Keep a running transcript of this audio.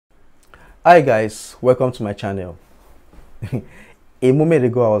Hi guys, welcome to my channel. A moment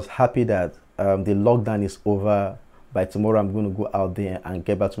ago I was happy that the lockdown is over. By tomorrow I'm going to go out there and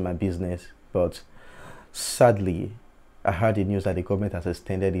get back to my business, but sadly I heard the news that the government has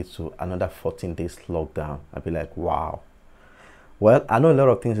extended it to another 14 days lockdown. I'll be like, wow. Well, I know a lot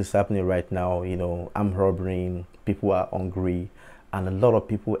of things is happening right now. I'm robbery, people are hungry, and a lot of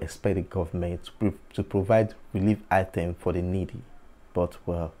people expect the government to provide relief items for the needy. But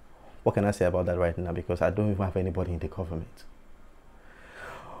well, what can I say about that right now? Because I don't even have anybody in the government.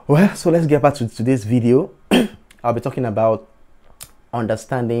 Well, so let's get back to today's video. I'll be talking about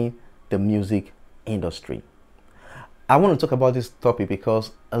understanding the music industry. I want to talk about this topic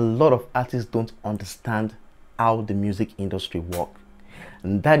because a lot of artists don't understand how the music industry works.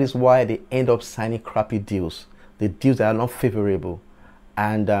 And that is why they end up signing crappy deals, the deals that are not favorable.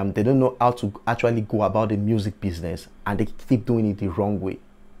 And they don't know how to actually go about the music business, and they keep doing it the wrong way.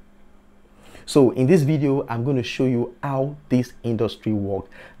 So in this video, I'm going to show you how this industry works,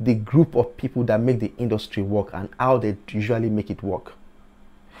 the group of people that make the industry work, and how they usually make it work.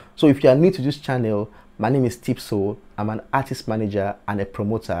 So if you are new to this channel, my name is Tipso. I'm an artist manager and a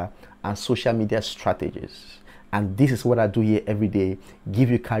promoter and social media strategist. And this is what I do here every day,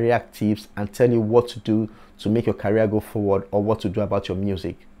 give you career tips and tell you what to do to make your career go forward or what to do about your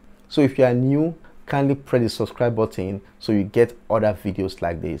music. So if you are new, kindly press the subscribe button so you get other videos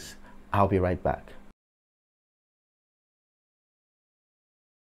like this. I'll be right back.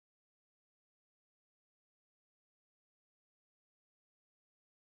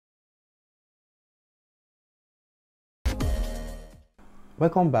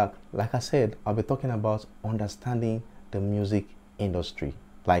 Welcome back. Like I said, I'll be talking about understanding the music industry,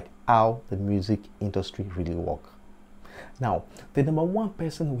 like how the music industry really works. Now, the number one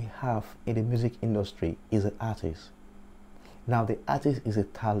person we have in the music industry is an artist. Now, the artist is a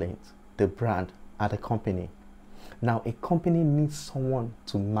talent, the brand, and the company. Now, a company needs someone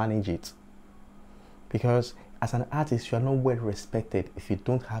to manage it, because as an artist, you are not well respected if you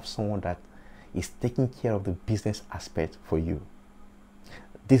don't have someone that is taking care of the business aspect for you.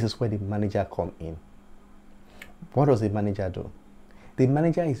 This is where the manager comes in. What does the manager do? The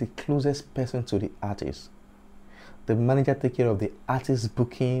manager is the closest person to the artist. The manager takes care of the artist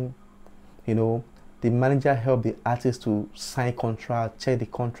booking. The manager helps the artist to sign contract, check the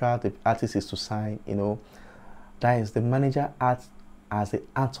contract the artist is to sign. That is, the manager acts as the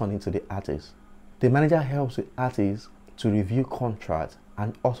attorney to the artist. The manager helps the artist to review contracts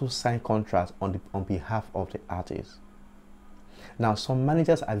and also sign contracts on behalf of the artist. Now, some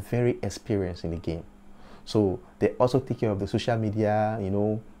managers are very experienced in the game, so they also take care of the social media,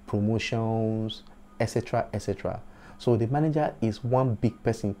 promotions, etc., etc. So the manager is one big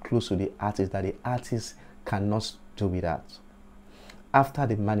person close to the artist that the artist cannot do without. After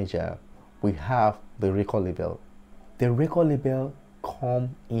the manager, we have the record label. The record label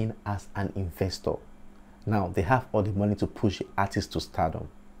come in as an investor. Now they have all the money to push the artist to stardom.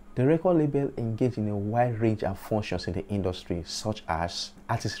 The record label engage in a wide range of functions in the industry, such as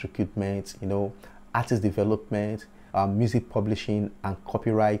artist recruitment, artist development, music publishing, and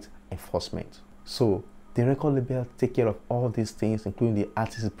copyright enforcement. So the record label take care of all these things, including the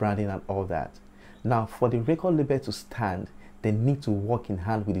artist branding and all that. Now, for the record label to stand, they need to work in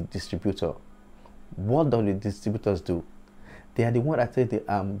hand with the distributor. What do the distributors do? They are the ones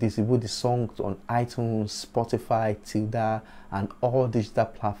that distribute the songs on iTunes, Spotify, Tidal, and all digital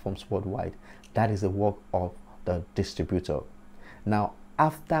platforms worldwide. That is the work of the distributor. Now,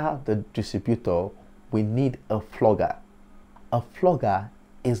 after the distributor, we need a flogger. A flogger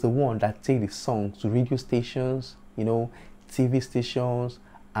is the one that takes the song to radio stations, TV stations,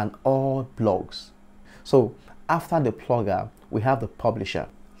 and all blogs. So after the flogger, we have the publisher.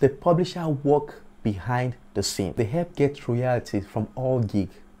 The publisher works behind the scene. They help get royalties from all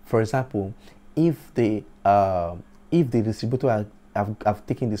gigs. For example, if the distributor have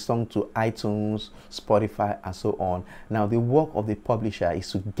taken the song to iTunes, Spotify, and so on, now the work of the publisher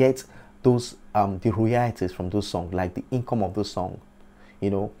is to get those the royalties from those songs, like the income of those songs.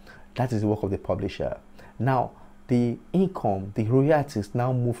 That is the work of the publisher. Now the income, the royalties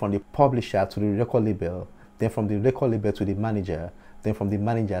now move from the publisher to the record label, then from the record label to the manager, then from the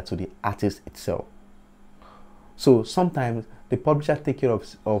manager to the artist itself. So sometimes the publisher take care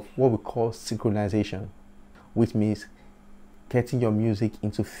of what we call synchronization, which means getting your music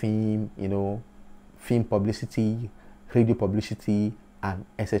into film, film publicity, radio publicity, and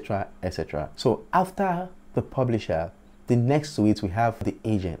etc., etc. So after the publisher, the next to it we have the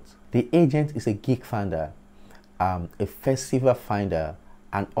agent. The agent is a gig finder, a festival finder,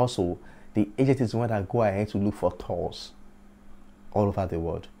 and also the agent is the one that go ahead to look for tours all over the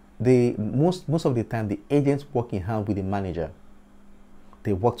world. most of the time the agents work in hand with the manager.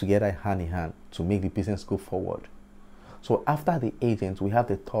 They work together hand in hand to make the business go forward. So after the agent, we have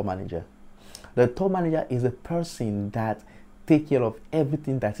the tour manager. The tour manager is the person that takes care of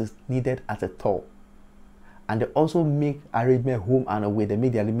everything that is needed at a tour. And they also make arrangement home and away. They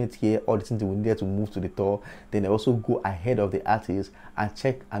make the arrangement here, all the things they will need to move to the tour. Then they also go ahead of the artist and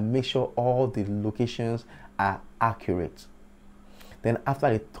check and make sure all the locations are accurate. Then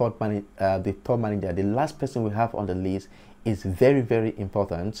after the tour manager, the last person we have on the list is very, very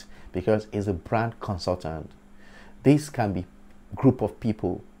important because it's a brand consultant. This can be group of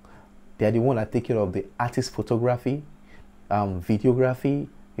people. They are the one that take care of the artist photography, videography,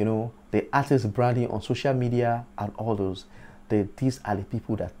 the artist branding on social media and all those. These are the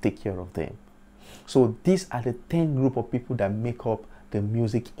people that take care of them. So these are the 10 group of people that make up the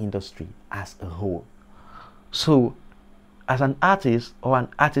music industry as a whole. So as an artist or an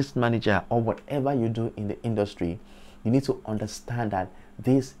artist manager or whatever you do in the industry, you need to understand that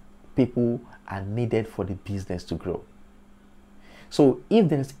these people are needed for the business to grow. So if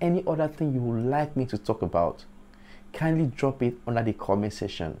there's any other thing you would like me to talk about, kindly drop it under the comment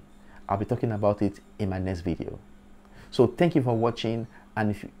section. I'll be talking about it in my next video. So thank you for watching,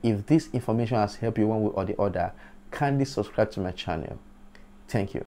 and if this information has helped you one way or the other, kindly subscribe to my channel. Thank you.